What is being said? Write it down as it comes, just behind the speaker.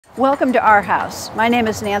Welcome to our house. My name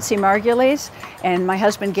is Nancy Margulies, and my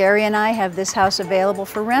husband Gary and I have this house available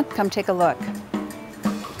for rent. Come take a look.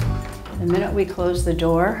 The minute we close the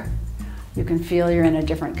door, you can feel you're in a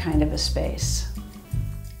different kind of a space.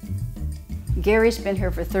 Gary's been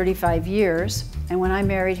here for 35 years, and when I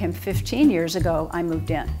married him 15 years ago, I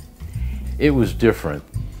moved in. It was different.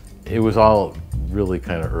 It was all really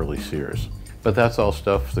kind of early Sears. But that's all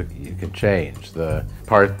stuff that you can change. The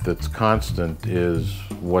part that's constant is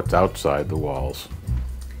what's outside the walls.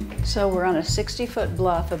 So we're on a 60-foot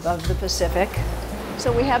bluff above the Pacific.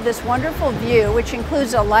 So we have this wonderful view, which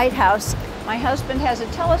includes a lighthouse. My husband has a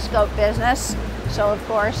telescope business, so of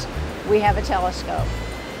course we have a telescope.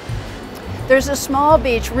 There's a small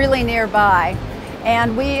beach really nearby,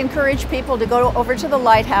 and we encourage people to go over to the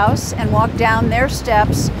lighthouse and walk down their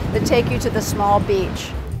steps that take you to the small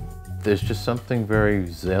beach. There's just something very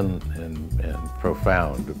zen and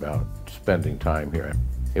profound about spending time here.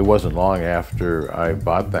 It wasn't long after I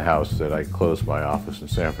bought the house that I closed my office in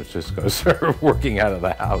San Francisco, so working out of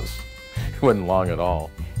the house. It wasn't long at all.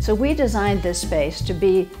 So we designed this space to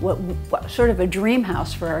be what sort of a dream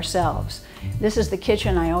house for ourselves. This is the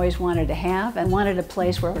kitchen I always wanted to have, and wanted a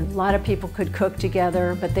place where a lot of people could cook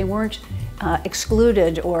together, but they weren't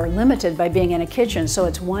excluded or limited by being in a kitchen, so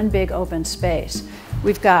it's one big open space.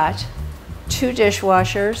 We've got 2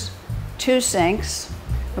 dishwashers, 2 sinks,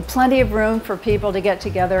 with plenty of room for people to get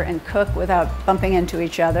together and cook without bumping into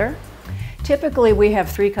each other. Typically, we have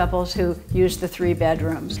 3 couples who use the 3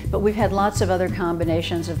 bedrooms, but we've had lots of other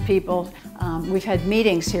combinations of people. We've had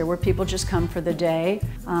meetings here where people just come for the day,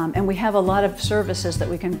 and we have a lot of services that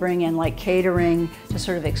we can bring in, like catering, to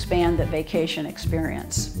sort of expand the vacation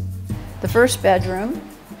experience. The first bedroom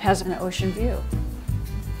has an ocean view.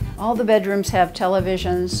 All the bedrooms have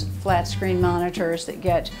televisions, flat screen monitors that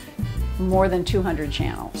get more than 200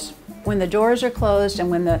 channels. When the doors are closed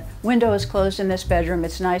and when the window is closed in this bedroom,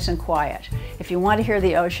 it's nice and quiet. If you want to hear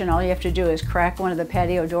the ocean, all you have to do is crack one of the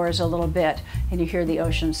patio doors a little bit and you hear the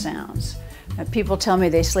ocean sounds. People tell me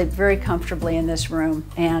they sleep very comfortably in this room,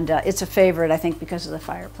 and it's a favorite, I think, because of the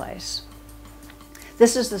fireplace.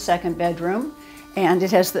 This is the second bedroom, and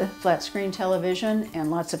it has the flat screen television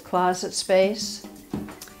and lots of closet space.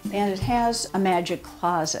 And it has a magic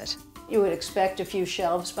closet. You would expect a few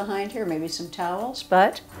shelves behind here, maybe some towels,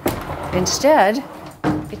 but instead,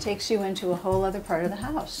 it takes you into a whole other part of the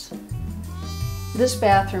house. This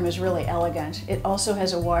bathroom is really elegant. It also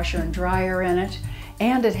has a washer and dryer in it,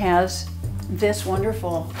 and it has this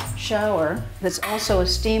wonderful shower that's also a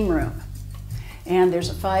steam room. And there's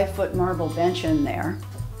a 5-foot marble bench in there.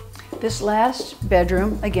 This last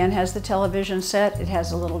bedroom, again, has the television set. It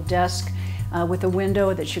has a little desk with a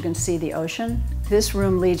window that you can see the ocean. This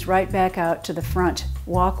room leads right back out to the front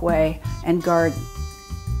walkway and garden.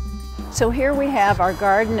 So here we have our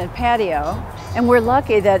garden and patio, and we're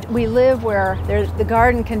lucky that we live where the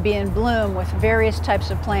garden can be in bloom with various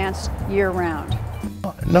types of plants year-round.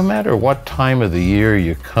 No matter what time of the year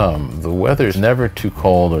you come, the weather's never too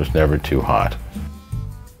cold or it's never too hot.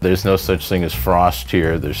 There's no such thing as frost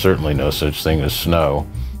here. There's certainly no such thing as snow.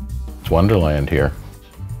 It's Wonderland here.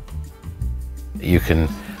 You can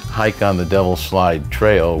hike on the Devil's Slide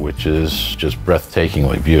Trail, which is just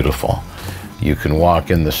breathtakingly beautiful. You can walk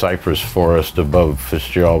in the cypress forest above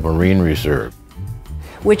Fitzgerald Marine Reserve,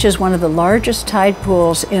 which is one of the largest tide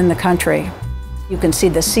pools in the country. You can see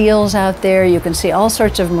the seals out there, you can see all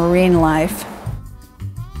sorts of marine life.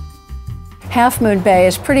 Half Moon Bay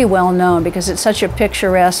is pretty well known because it's such a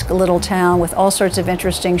picturesque little town with all sorts of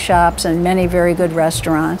interesting shops and many very good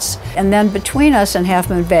restaurants. And then between us and Half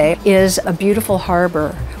Moon Bay is a beautiful harbor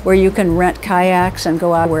where you can rent kayaks and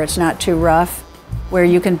go out where it's not too rough, where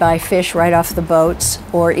you can buy fish right off the boats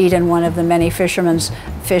or eat in one of the many fishermen's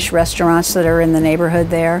fish restaurants that are in the neighborhood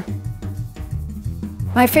there.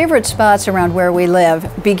 My favorite spots around where we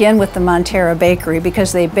live begin with the Montera Bakery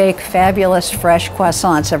because they bake fabulous fresh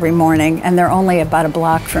croissants every morning, and they're only about a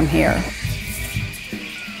block from here.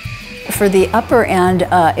 For the upper end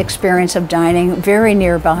experience of dining, very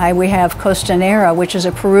nearby, we have Costanera, which is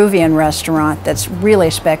a Peruvian restaurant that's really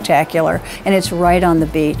spectacular, and it's right on the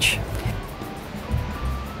beach.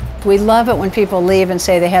 We love it when people leave and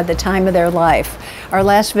say they had the time of their life. Our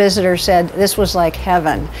last visitor said this was like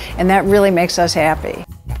heaven, and that really makes us happy.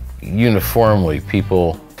 Uniformly,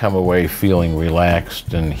 people come away feeling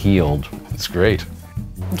relaxed and healed. It's great.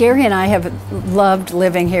 Gary and I have loved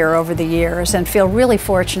living here over the years and feel really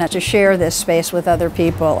fortunate to share this space with other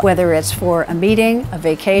people. Whether it's for a meeting, a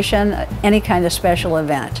vacation, any kind of special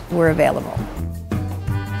event, we're available.